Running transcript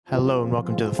Hello and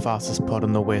welcome to the fastest pod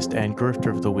in the West and Grifter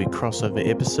of the Week crossover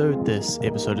episode. This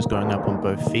episode is going up on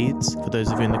both feeds. For those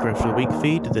of you in the Grifter of the Week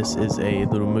feed, this is a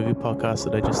little movie podcast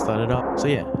that I just started up. So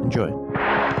yeah, enjoy.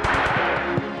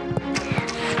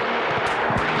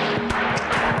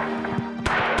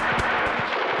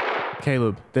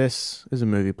 Caleb, this is a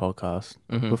movie podcast.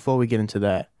 Before we get into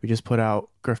that, we just put out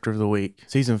Grifter of the Week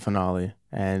season finale,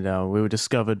 and we were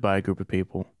discovered by a group of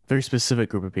people, very specific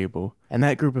group of people, and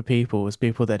that group of people was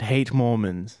people that hate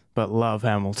Mormons but love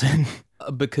Hamilton.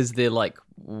 Because they're like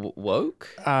woke?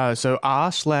 So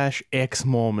r/ex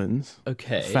Mormons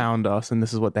found us, and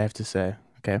this is what they have to say.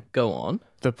 Okay, Go on.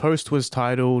 the post was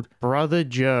titled "Brother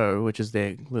Joe," which is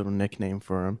their little nickname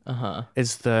for him.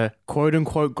 Is the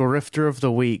quote-unquote grifter of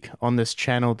the week on this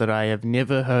channel that I have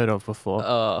never heard of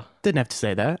before. Didn't have to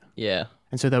say that. Yeah.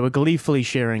 And so they were gleefully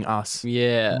sharing us,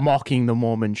 Yeah. mocking the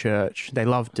Mormon church. They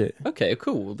loved it. Okay,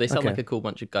 cool. They sound Okay. like a cool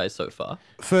bunch of guys so far.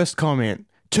 First comment.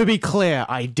 To be clear,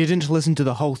 I didn't listen to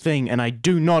the whole thing and I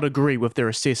do not agree with their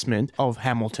assessment of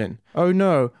Hamilton. Oh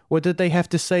no, what did they have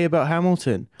to say about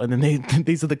Hamilton? And then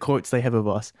these are the quotes they have of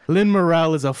us.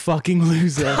 Lin-Manuel is a fucking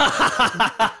loser.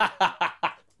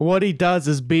 What he does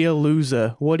is be a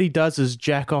loser. What he does is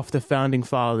jack off the founding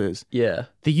fathers. Yeah.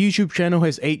 The YouTube channel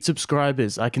has 8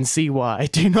 subscribers. I can see why. I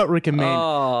do not recommend.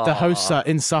 The hosts are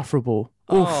insufferable.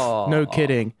 Oof, no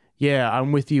kidding. Yeah,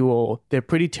 I'm with you all. They're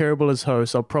pretty terrible as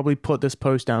hosts. I'll probably put this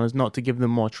post down as not to give them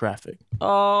more traffic.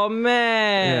 Oh,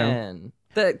 man.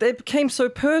 They became so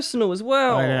personal as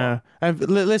well. I know. And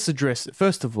let's address it.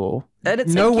 First of all, And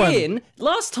it's one...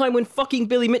 last time when fucking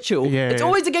Billy Mitchell, it's Yeah.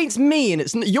 always against me and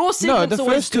it's your No, segment's the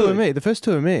always first two good. are me. The first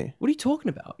two are me. What are you talking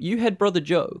about? You had Brother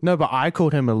Joe. No, but I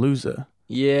called him a loser.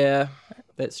 Yeah,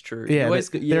 that's true. Yeah, You always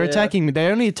they're attacking me. They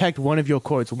only attacked one of your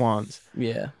quotes once.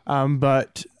 Yeah.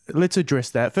 But let's address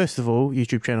that. First of all,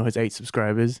 YouTube channel has 8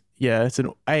 subscribers. Yeah, it's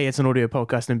an audio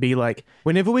podcast, and B, like,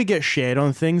 whenever we get shared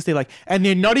on things, they're like, and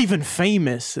they're not even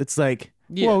famous. It's like,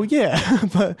 well, yeah,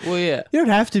 but Well, yeah. you don't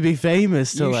have to be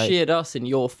famous to You like. shared us in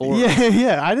your forum.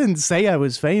 Yeah. I didn't say I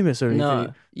was famous or anything.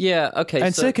 No. Yeah, okay.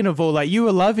 And so, second of all, like, you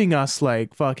were loving us,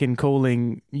 like, fucking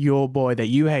calling your boy that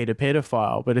you hate a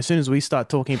pedophile. But as soon as we start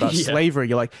talking about slavery,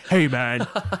 you're like, hey, man.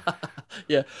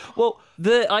 yeah. Well,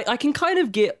 I can kind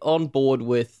of get on board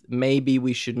with maybe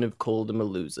we shouldn't have called him a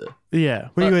loser. Yeah.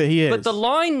 He is. But the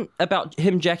line about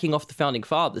him jacking off the founding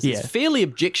fathers Yeah. is fairly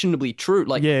objectionably true.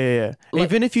 Like, Yeah. Like-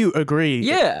 Even if you agree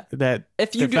that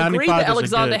if you the founding agree that fathers are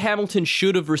Alexander good. Hamilton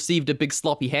should have received a big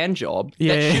sloppy hand job,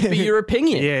 Yeah. that should be your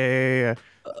opinion. Yeah.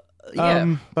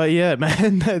 Yeah. But yeah,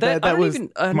 man, that I was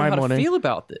don't know my how morning. to feel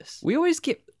about this. We always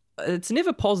get... It's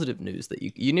never positive news that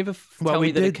you never Well, tell we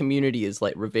me that a did- community is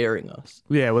like revering us.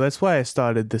 Yeah, well, that's why I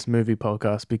started this movie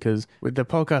podcast, because with the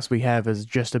podcast we have is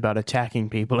just about attacking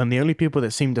people, and the only people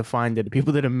that seem to find it are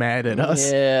people that are mad at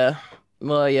us. Yeah.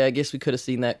 Well, yeah, I guess we could have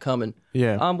seen that coming.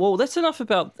 Yeah. Well, that's enough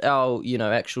about our,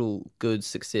 actual good,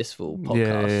 successful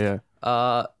podcast. Yeah.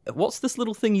 What's this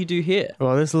little thing you do here?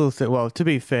 Well, this little thing. Well, to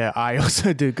be fair, I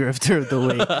also do Grifter of the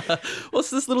Week.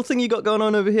 What's this little thing you got going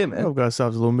on over here, man? I've got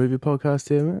ourselves a little movie podcast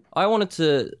here, man. I wanted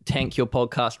to tank your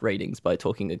podcast ratings by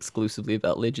talking exclusively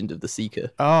about Legend of the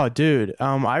Seeker. Oh, dude.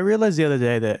 I realized the other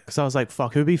day that, because I was like,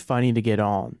 fuck, it would be funny to get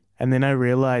on. And then I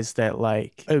realized that,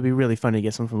 like, it would be really funny to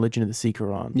get someone from Legend of the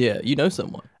Seeker on. Yeah, you know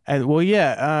someone. And, well,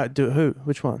 yeah, who?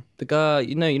 Which one? The guy,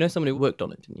 you know someone who worked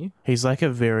on it, didn't you? He's like a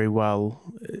very well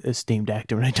esteemed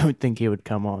actor, and I don't think he would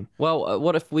come on. Well,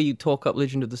 what if we talk up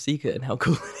Legend of the Seeker and how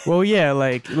cool it is? Well, yeah,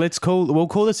 like, we'll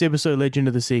call this episode Legend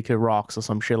of the Seeker Rocks or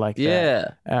some shit like that.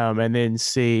 Yeah. And then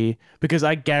see, because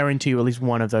I guarantee you at least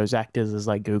one of those actors is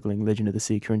like Googling Legend of the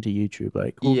Seeker into YouTube.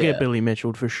 Like, we'll Yeah. get Billy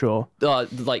Mitchell for sure.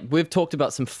 Like, we've talked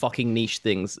about some fucking niche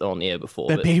things on air before.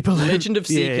 The but people who- Legend of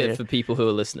Seeker, yeah. for people who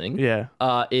are listening, Yeah.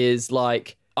 is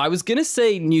like... I was going to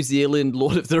say New Zealand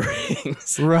Lord of the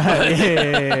Rings. Right.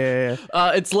 Yeah.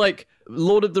 It's like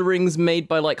Lord of the Rings made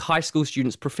by like high school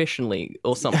students professionally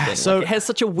or something. So- Like, it has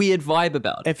such a weird vibe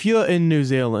about it. If you're in New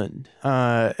Zealand,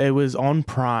 it was on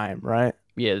Prime, right?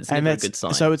 Yeah, it's And never a that's good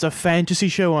sign. so it's a fantasy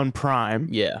show on Prime.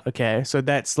 Yeah. Okay, so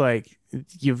that's like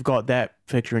you've got that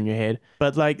picture in your head.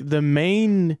 But like the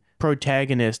main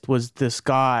protagonist was this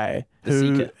guy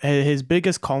who Seeker. his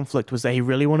biggest conflict was that he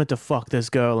really wanted to fuck this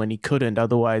girl and he couldn't,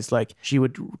 otherwise like she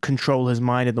would control his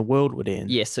mind and the world would end.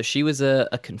 Yeah, so she was a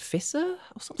confessor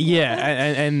or something. Yeah, like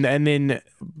that? and then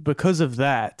because of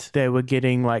that, they were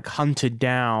getting like hunted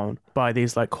down by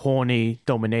these like horny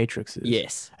dominatrixes.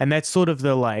 Yes. And that's sort of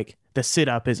the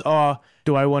setup is, oh,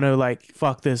 do I want to like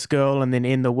fuck this girl and then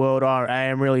end the world? Oh, I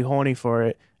am really horny for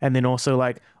it. And then also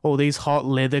like all these hot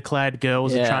leather-clad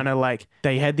girls are trying to like,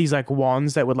 they had these like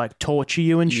wands that would like torture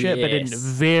you and shit, but in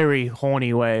very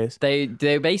horny ways. They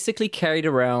basically carried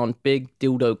around big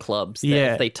dildo clubs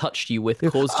that if they touched you with,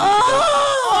 caused you to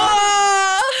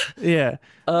go. Yeah.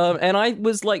 And I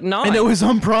was like 9. And it was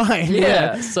on Prime.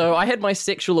 Yeah. So I had my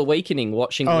sexual awakening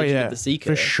watching Legend of the Seeker.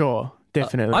 For sure.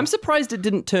 Definitely. I'm surprised it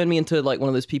didn't turn me into like one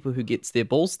of those people who gets their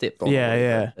balls stepped on.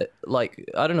 Yeah. Like,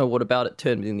 I don't know what about it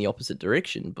turned me in the opposite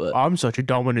direction, but I'm such a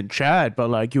dominant Chad, but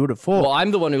like you would have thought. well,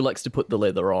 I'm the one who likes to put the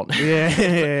leather on.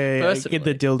 Yeah. Personally. Get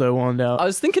the dildo wand out. I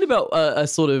was thinking about a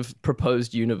sort of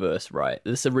proposed universe, right?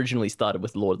 This originally started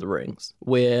with Lord of the Rings,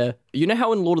 where, you know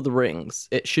how in Lord of the Rings,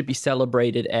 it should be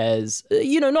celebrated as,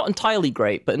 not entirely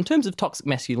great, but in terms of toxic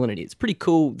masculinity, it's pretty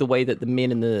cool the way that the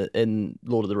men in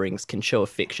Lord of the Rings can show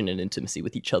affection and intimacy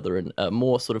with each other and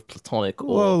more sort of platonic.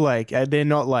 Well, like, they're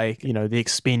not like, the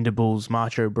Expendables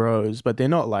macho bros, but they're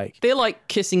not like... They're like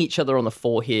kissing each other on the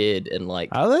forehead and like...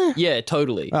 Are they? Yeah,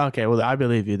 totally. Okay, well, I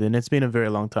believe you then. It's been a very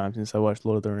long time since I watched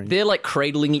Lord of the Rings. They're like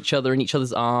cradling each other in each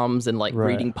other's arms and like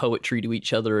reading poetry to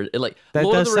each other. Like, that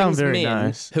Lord does of the Rings sound very men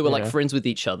nice. who are like friends with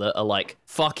each other are like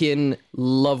fucking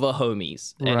lover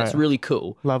homies. And it's really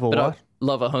cool. Lover what?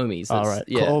 Lover homies. All right,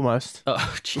 Yeah. almost. Oh,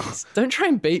 jeez. Don't try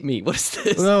and bait me. What is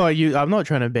this? No, I'm not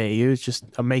trying to bait you. It's just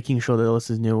I'm making sure that the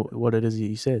listeners knew what it is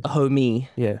you said. A homie.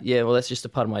 Yeah. Yeah, well, that's just a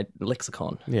part of my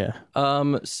lexicon. Yeah.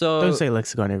 So... Don't say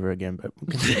lexicon ever again, but...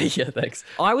 Yeah, thanks.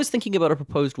 I was thinking about a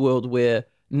proposed world where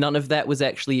none of that was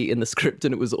actually in the script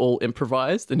and it was all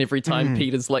improvised. And every time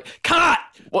Peter's like, cut!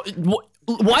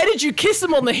 Why did you kiss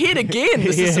him on the head again?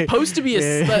 This is supposed to be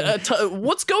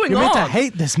what's going You're on? meant to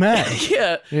hate this man.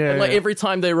 Yeah. And like every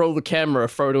time they roll the camera,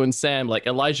 Frodo and Sam, like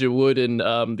Elijah Wood and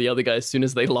the other guy, as soon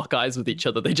as they lock eyes with each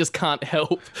other, they just can't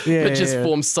help but just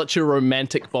form such a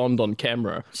romantic bond on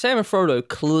camera. Sam and Frodo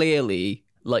clearly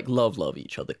like love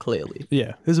each other, clearly.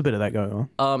 Yeah, there's a bit of that going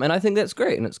on. And I think that's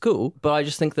great and it's cool. But I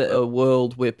just think that a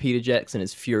world where Peter Jackson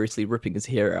is furiously ripping his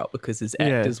hair out because his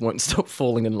actors won't stop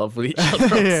falling in love with each other on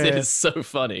set is so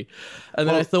funny. And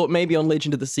then I thought maybe on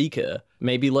Legend of the Seeker,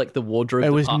 maybe like the wardrobe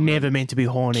It was department never meant to be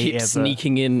horny kept ever.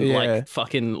 sneaking in like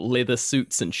fucking leather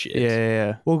suits and shit.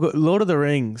 Yeah. Well, Lord of the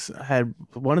Rings had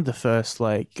one of the first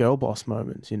like girl boss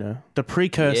moments. The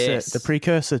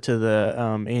precursor to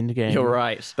the end game. You're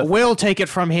right. We'll take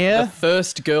it from here. The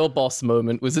first girl boss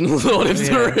moment was in Lord of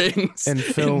the Rings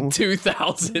in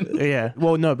 2000. Yeah.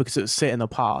 Well, no, because it was set in the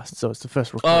past, so it's the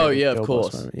first. Oh yeah, of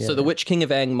course. Yeah. So the Witch King of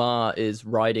Angmar is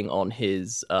riding on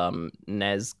his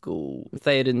Nazgul.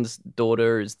 Theoden's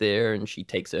daughter is there, and she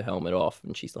takes her helmet off,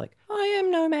 and she's like, "I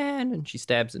am no man," and she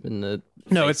stabs him in the.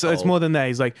 No, it's more than that.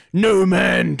 He's like, "No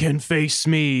man can face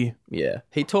me." Yeah,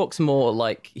 he talks more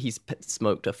like he's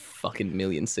smoked a fucking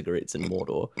million cigarettes in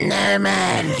Mordor. No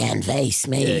man can face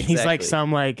me. Yeah, exactly. He's like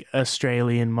some like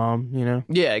Australian mom,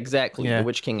 Yeah, exactly. Yeah. The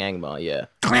Witch King Angmar, yeah.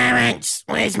 Clarence,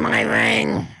 where's my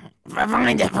ring?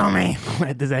 Find it for me.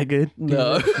 Is that good?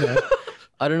 No.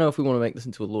 I don't know if we want to make this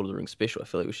into a Lord of the Rings special. I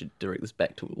feel like we should direct this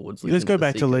back towards Legend Let's go of the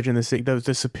back to Seeker. Legend of the Seeker.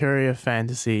 The superior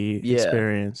fantasy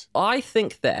experience. I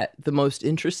think that the most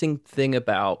interesting thing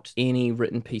about any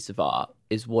written piece of art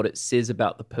is what it says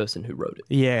about the person who wrote it.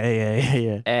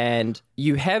 Yeah. And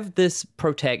you have this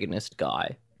protagonist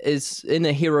guy is in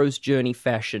a hero's journey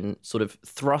fashion sort of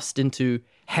thrust into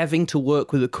having to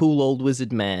work with a cool old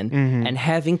wizard man and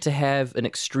having to have an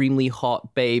extremely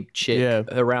hot babe chick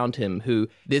around him who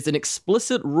there's an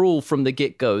explicit rule from the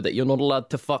get-go that you're not allowed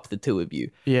to fuck the two of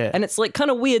you. Yeah. And it's like kind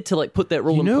of weird to like put that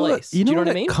rule in place. Do you know what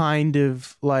I mean? Kind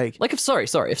of like Like if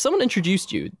someone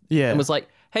introduced you and was like,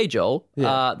 "Hey Joel,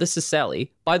 this is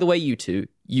Sally. By the way, you two,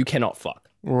 you cannot fuck."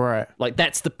 right. Like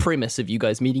that's the premise of you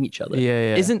guys meeting each other.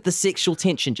 Yeah. Isn't the sexual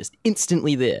tension just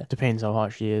instantly there? Depends how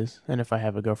hot she is and if I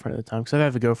have a girlfriend at the time. Because if I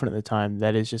have a girlfriend at the time,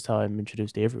 that is just how I'm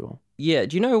introduced to everyone. Yeah.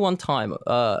 Do you know one time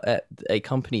at a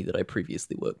company that I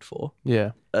previously worked for,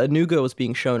 Yeah. a new girl was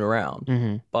being shown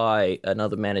around by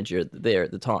another manager there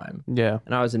at the time. Yeah.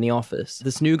 And I was in the office.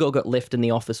 This new girl got left in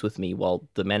the office with me while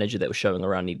the manager that was showing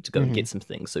around needed to go and get some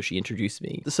things. So she introduced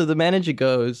me. So the manager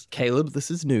goes, "Caleb,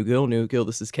 this is new girl,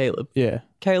 this is Caleb. Yeah.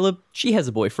 Caleb, she has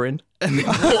a boyfriend." And then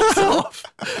walks off.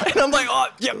 And I'm like, "Oh,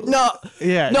 yeah, no.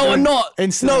 Yeah. No, I'm not.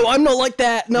 No, I'm not like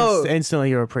that. No."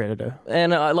 Instantly, you're a predator.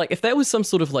 And like, if that was some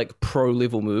sort of like pro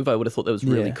level move, I would have thought that was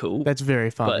really cool. That's very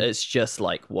funny. But it's just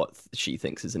like what she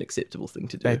thinks is an acceptable thing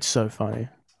to do. That's so funny.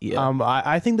 Yeah.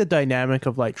 I think the dynamic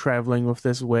of like traveling with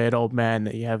this weird old man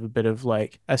that you have a bit of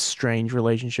like a strange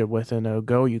relationship with and a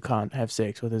girl you can't have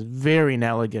sex with is very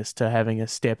analogous to having a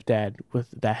stepdad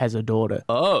that has a daughter.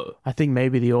 Oh. I think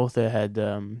maybe the author had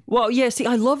Well, yeah, see,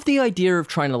 I love the idea of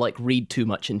trying to like read too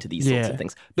much into these sorts of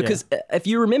things. Because if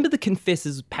you remember the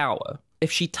Confessor's power,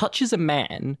 if she touches a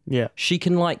man, she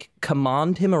can like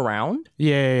command him around.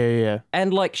 Yeah.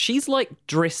 And like she's like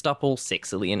dressed up all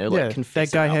sexily in her like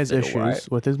confessor that guy has outfit, issues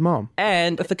right? with his mom.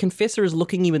 And if the confessor is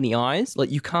looking you in the eyes, like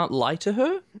you can't lie to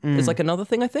her. It's like another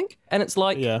thing, I think. And it's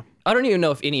like, I don't even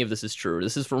know if any of this is true.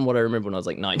 This is from what I remember when I was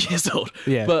like 9 years old.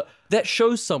 Yeah. But that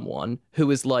shows someone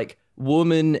who is like,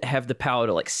 women have the power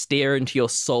to like stare into your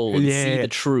soul and see the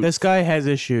truth. This guy has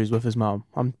issues with his mom.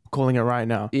 I'm calling it right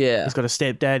now. Yeah. He's got a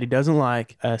stepdad he doesn't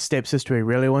like, a stepsister he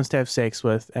really wants to have sex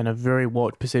with, and a very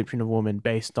warped perception of women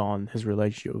based on his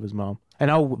relationship with his mom. And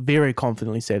I'll very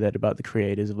confidently say that about the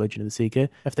creators of Legend of the Seeker.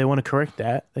 If they want to correct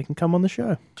that, they can come on the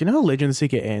show. Do you know how Legend of the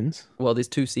Seeker ends? Well, there's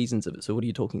 2 seasons of it, so what are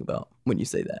you talking about when you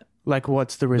say that? Like,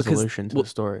 what's the resolution to the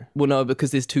story? Well, no, because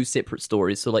there's 2 separate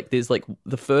stories. So, like, there's like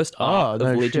the first arc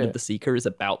of Legend of the Seeker is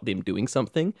about them doing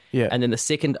something. Yeah. And then the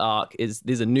second arc is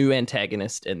there's a new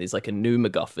antagonist and there's like a new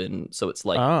MacGuffin. So it's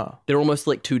like they're almost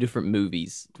like 2 different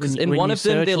movies. Because in one of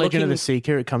them, they're Legend looking of the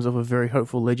Seeker, it comes up with very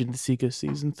hopeful Legend of the Seeker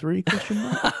season 3 question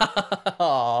mark.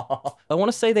 I want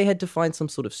to say they had to find some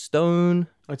sort of stone.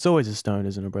 It's always a stone,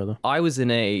 isn't it, brother? I was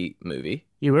in a movie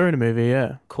You were in a movie,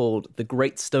 yeah. called The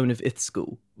Great Stone of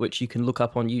Ithschool, which you can look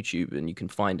up on YouTube and you can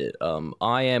find it.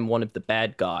 I am one of the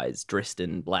bad guys dressed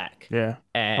in black. Yeah.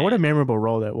 And What a memorable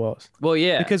role that was. well,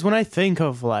 yeah. Because when I think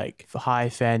of like high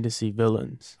fantasy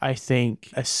villains, I think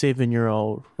a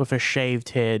 7-year-old with a shaved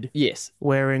head Yes.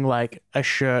 wearing like a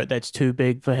shirt that's too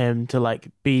big for him to like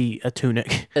be a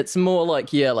tunic. It's more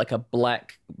like, like a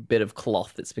black bit of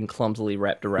cloth that's been clumsily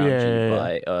wrapped around you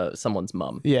by someone's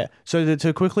mum. Yeah. So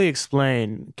to quickly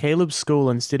explain, Caleb's school,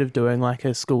 instead of doing like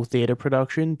a school theater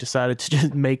production, decided to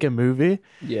just make a movie.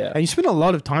 Yeah. And you spent a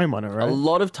lot of time on it, right? A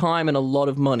lot of time and a lot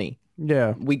of money.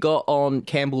 Yeah. We got on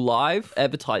Campbell Live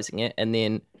advertising it, and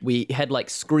then we had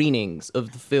like screenings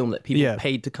of the film that people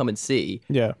paid to come and see.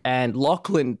 Yeah. And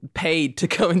Lachlan paid to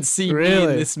come and see me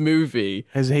Really? in this movie.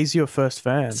 He's your first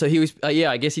fan. So he was,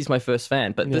 I guess he's my first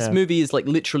fan. But this movie is like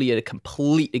literally a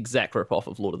complete exact ripoff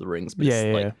of Lord of the Rings. But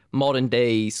it's like modern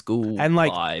day school and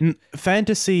like vibe.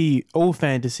 fantasy, all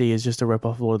fantasy is just a rip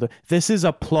off of Lord of the... This is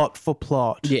a plot for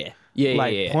plot. Yeah,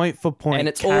 Point for point. And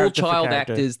it's all character for child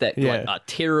character. actors that like, are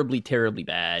terribly, terribly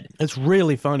bad. It's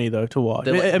really funny though to watch.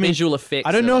 The like, visual effects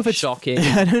I don't know are if it's shocking.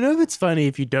 I don't know if it's funny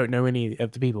if you don't know any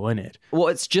of the people in it. Well,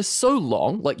 it's just so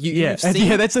long. Like you've seen...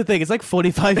 yeah, that's the thing. It's like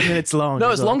 45 minutes long. No,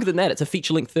 it's longer than that. It's a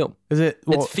feature-length film. Is it?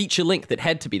 Well, it's feature-length. That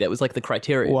had to be. That was like the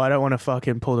criteria. Well, I don't want to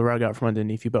fucking pull the rug out from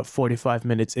underneath you, but 45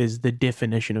 minutes is the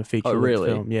definition of feature-length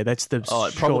film. Yeah, that's the it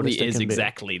probably shortest it is can be.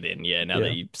 exactly then. Yeah, now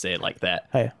that you say it like that.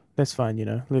 Hey, that's fine,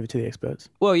 leave it to the experts.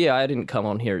 Well, yeah, I didn't come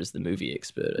on here as the movie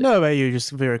expert. No, but you're just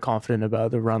very confident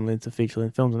about the run length of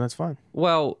feature-length films, and that's fine.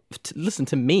 Well, listen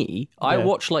to me. I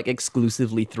watch like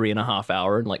exclusively 3.5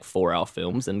 hour and like 4 hour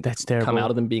films, and that's terrible. Come out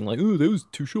of them being like, "Ooh, that was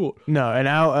too short." No,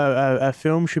 a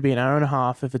film should be an hour and a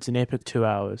half if it's an epic 2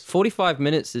 hours. 45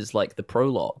 minutes is like the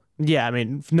prologue. Yeah, I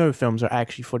mean, no films are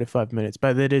actually 45 minutes,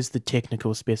 but that is the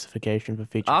technical specification for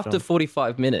feature After film.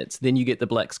 45 minutes, then you get the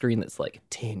black screen that's like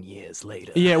 10 years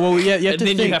later. Yeah, well, you have and to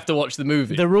then think, you have to watch the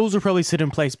movie. The rules were probably set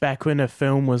in place back when a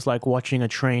film was like watching a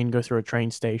train go through a train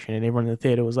station, and everyone in the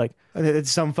theater was like,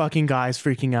 "It's some fucking guy's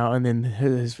freaking out," and then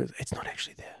it's not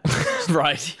actually there.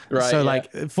 right. So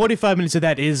like 45 minutes of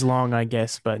that is long, I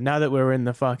guess. But now that we're in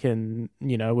the fucking,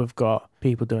 we've got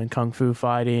people doing kung fu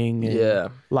fighting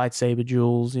and lightsaber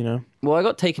duels, Well, I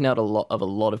got taken out a lot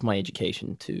of my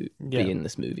education to be in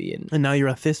this movie, and now you're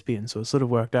a thespian, so it sort of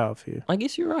worked out for you. I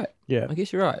guess you're right. Yeah, I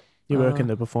guess you're right. You work in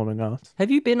the performing arts. Have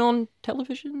you been on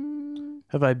television?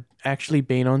 Have I actually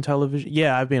been on television?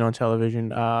 Yeah, I've been on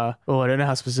television. I don't know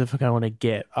how specific I want to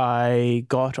get. I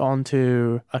got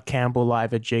onto a Campbell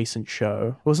Live adjacent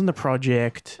show. It wasn't The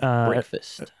Project.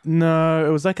 Breakfast. No, it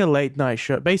was like a late night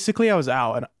show. Basically, I was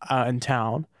out in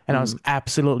town, and I was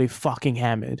absolutely fucking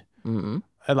hammered. Mm-hmm.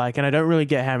 And I don't really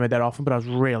get hammered that often, but I was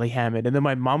really hammered. And then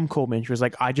my mum called me and she was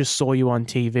like, "I just saw you on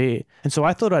TV." And so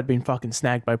I thought I'd been fucking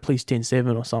snagged by Police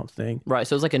 107 or something. Right,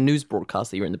 so it was like a news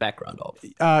broadcast that you were in the background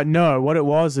of. No, what it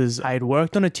was is I had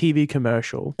worked on a TV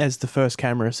commercial as the first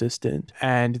camera assistant,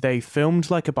 and they filmed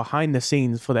like a behind the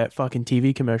scenes for that fucking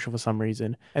TV commercial for some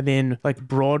reason, and then like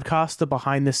broadcast the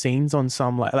behind the scenes on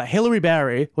some like Hillary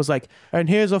Barry was like, "And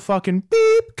here's a fucking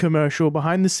beep commercial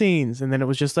behind the scenes," and then it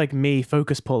was just like me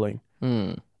focus pulling.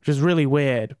 which is really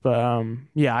weird. But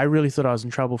yeah, I really thought I was in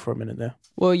trouble for a minute there.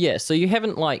 Well, yeah. So you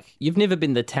haven't you've never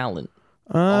been the talent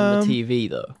on the TV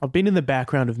though. I've been in the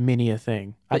background of many a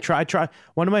thing. I try.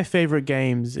 One of my favorite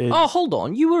games is. Oh, hold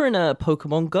on. You were in a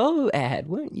Pokemon Go ad,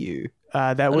 weren't you?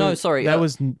 That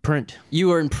was print. You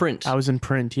were in print. I was in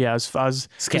print. Yeah, I was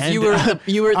scanned. You were at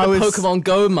the Pokemon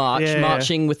Go march,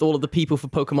 marching with all of the people for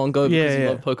Pokemon Go because you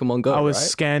love Pokemon Go. I was right?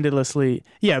 scandalously.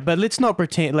 Yeah, but let's not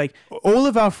pretend like all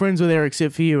of our friends were there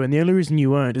except for you, and the only reason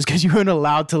you weren't is because you weren't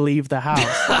allowed to leave the house.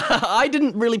 I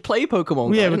didn't really play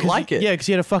Pokemon Go. I didn't like it. Yeah, because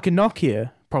you had a fucking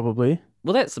Nokia, probably.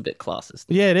 Well, that's a bit classist.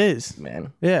 Yeah, it is,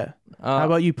 man. Yeah. How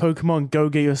about you, Pokemon Go?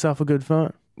 Get yourself a good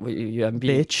phone.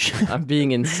 Bitch. I'm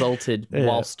being insulted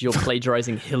whilst you're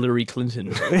plagiarizing Hillary Clinton.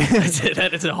 That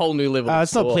is a whole new level.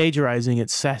 It's not plagiarizing,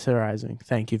 it's satirizing.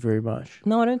 Thank you very much.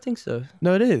 No, I don't think so.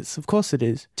 No, it is. Of course it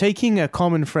is. Taking a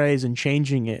common phrase and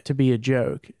changing it to be a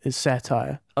joke is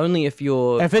satire. Only if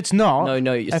you're... If it's not...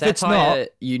 No, if satire, it's not,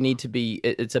 you need to be...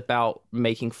 It's about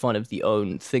making fun of the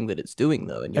own thing that it's doing,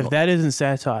 though. And that isn't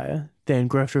satire, then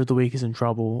Grifter of the Week is in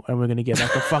trouble, and we're going to get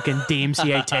like a fucking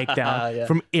DMCA takedown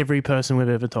from every person we've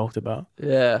ever talked about.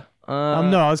 Yeah.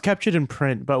 No, I was captured in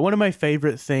print, but one of my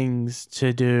favorite things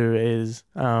to do is,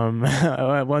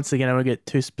 once again, I won't get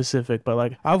too specific, but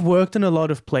like I've worked in a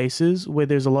lot of places where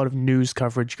there's a lot of news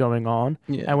coverage going on.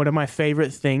 Yeah. And one of my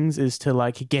favorite things is to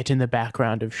like get in the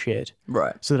background of shit.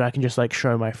 Right. So that I can just like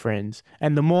show my friends.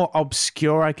 And the more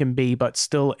obscure I can be, but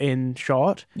still in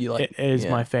shot, it is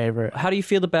my favorite. How do you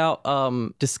feel about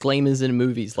disclaimers in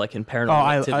movies, like in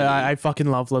Paranormal Activity? I fucking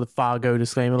love the Fargo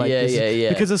disclaimer. Like yeah.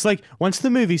 Because it's like, once the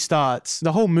movie starts,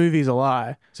 the whole movie's a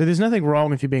lie. So there's nothing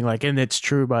wrong if you're being like, and it's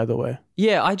true, by the way.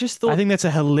 Yeah, I just thought... I think that's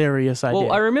a hilarious idea.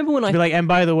 Well, I remember when be like, and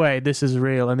by the way, this is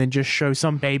real, and then just show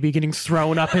some baby getting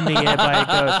thrown up in the air by a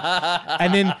ghost.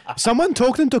 And then someone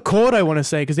talked them to court, I want to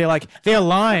say, because they're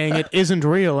lying, it isn't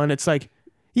real, and it's like,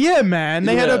 yeah, man,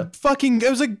 they had a fucking...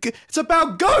 It's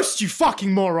about ghosts, you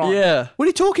fucking moron. Yeah. What are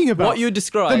you talking about? What you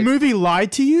described... The movie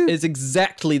lied to you? Is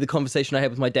exactly the conversation I had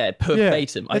with my dad,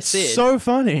 verbatim. I said... It's so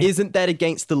funny. Isn't that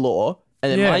against the law?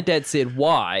 And then my dad said,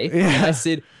 why? Yeah. And I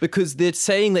said, because they're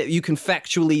saying that you can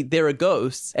factually, there are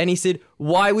ghosts. And he said,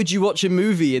 why would you watch a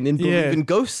movie and then believe in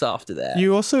ghosts after that?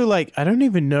 You also, like, I don't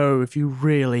even know if you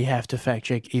really have to fact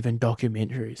check even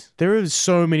documentaries. There are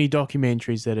so many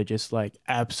documentaries that are just, like,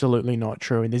 absolutely not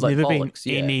true. And there's like never bollocks,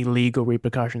 been any legal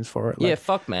repercussions for it. Like,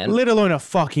 fuck, man. Let alone a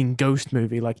fucking ghost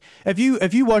movie. Like, if you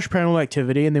watch Paranormal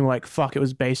Activity and then like, fuck, it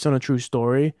was based on a true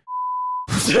story...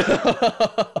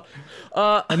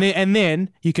 and then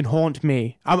you can haunt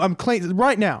me. I'm claiming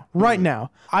right now.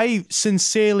 I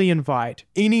sincerely invite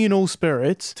any and all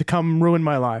spirits to come ruin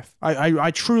my life.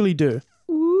 I truly do.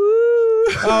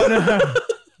 Oh no.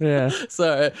 Yeah.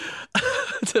 Sorry.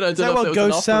 Is that what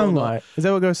ghosts sound like? Is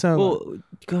that what ghosts sound like? Well,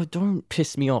 God, don't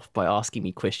piss me off by asking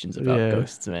me questions about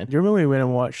ghosts, man. Do you remember we went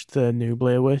and watched the new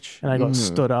Blair Witch and I got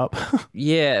stood up?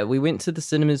 Yeah, we went to the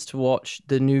cinemas to watch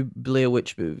the new Blair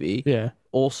Witch movie. Yeah.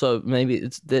 Also, maybe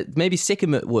it's the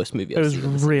second worst movie I've seen. It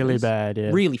was really bad, yeah.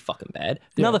 Really fucking bad.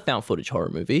 Yeah. Another found footage horror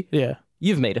movie. Yeah.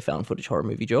 You've made a found footage horror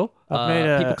movie, Joel.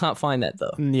 People can't find that,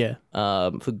 though. Yeah.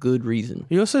 For good reason.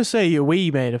 You also say we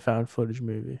made a found footage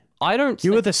movie. I don't...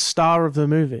 You were the star of the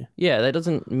movie. Yeah, that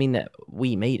doesn't mean that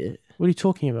we made it. What are you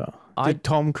talking about? Did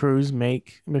Tom Cruise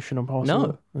make Mission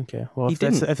Impossible? No. Okay. Well, if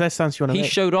that's stance you want to make. He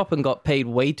showed up and got paid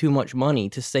way too much money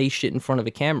to say shit in front of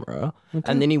a camera,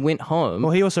 and then he went home.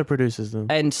 Well, he also produces them.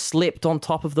 And slept on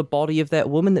top of the body of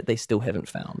that woman that they still haven't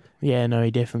found. Yeah, no,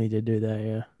 he definitely did do that,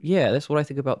 yeah. Yeah, that's what I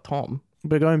think about Tom.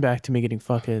 But going back to me getting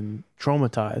fucking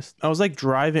traumatized, I was like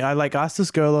driving, I like asked this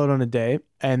girl out on a date,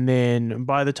 and then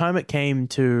by the time it came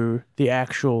to the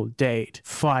actual date,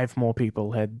 5 more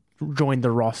people had joined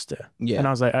the roster. Yeah. And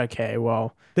I was like, okay,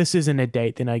 well, this isn't a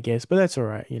date then, I guess, but that's all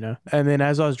right, you know? And then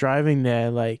as I was driving there,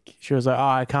 like, she was like, oh,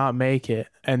 I can't make it.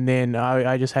 And then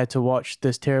I just had to watch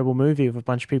this terrible movie with a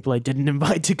bunch of people I didn't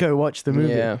invite to go watch the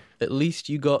movie. Yeah. At least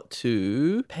you got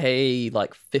to pay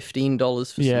like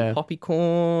 $15 for some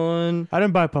popcorn. I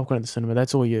don't buy popcorn at the cinema.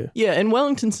 That's all you. Yeah, in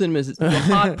Wellington cinemas, you're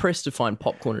hard pressed to find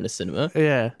popcorn in a cinema.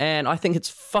 Yeah. And I think it's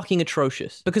fucking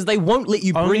atrocious because they won't let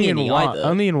you bring any either.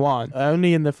 Only in one.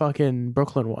 Only in the fucking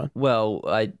Brooklyn one. Well,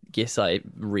 I guess I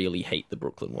really hate the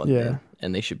Brooklyn one. Yeah. Then,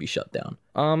 and they should be shut down.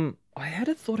 I had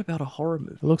a thought about a horror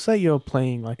movie. It looks like you're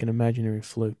playing like an imaginary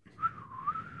flute.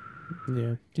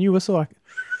 Yeah. Can you whistle? I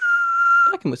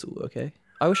can whistle, okay.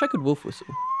 I wish I could wolf whistle.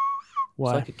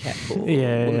 Why? It's like a cat call.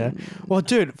 Yeah. Well,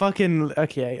 dude, fucking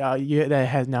okay.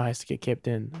 That now has to get kept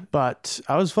in. But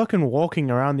I was fucking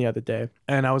walking around the other day,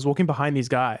 and I was walking behind these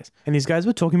guys, and these guys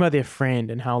were talking about their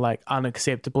friend and how like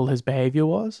unacceptable his behavior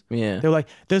was. Yeah. They were like,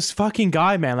 this fucking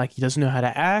guy, man, like he doesn't know how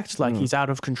to act, like he's out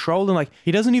of control, and like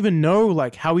he doesn't even know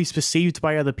like how he's perceived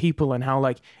by other people, and how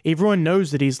like everyone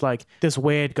knows that he's like this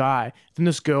weird guy. Then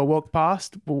this girl walked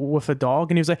past with a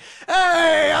dog, and he was like,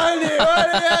 "Hey, honey, what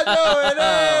are you doing?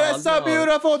 Hey, that's a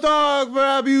beautiful dog for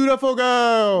a beautiful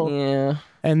girl." Yeah.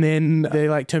 And then they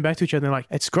like turn back to each other and they're like,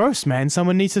 "It's gross, man.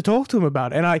 Someone needs to talk to him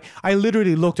about it." And I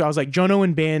literally looked, I was like, Jono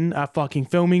and Ben are fucking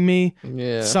filming me.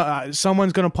 Yeah.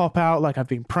 Someone's going to pop out like I've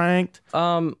been pranked.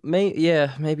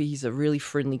 Maybe he's a really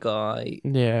friendly guy.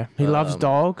 Yeah. He loves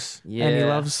dogs. And he yeah.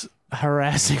 loves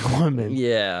harassing women.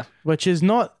 Yeah. Which is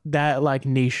not that like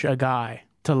niche a guy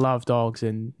to love dogs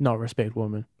and not respect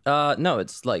women. No,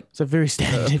 it's like It's a very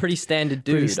standard. a pretty standard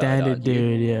dude. Pretty I'd standard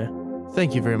argue. dude, yeah.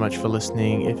 Thank you very much for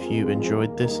listening. If you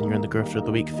enjoyed this and you're in the Grifter of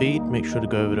the Week feed, make sure to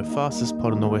go over to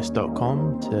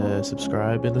fastestpodinthewest.com to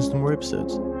subscribe and listen to more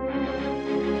episodes.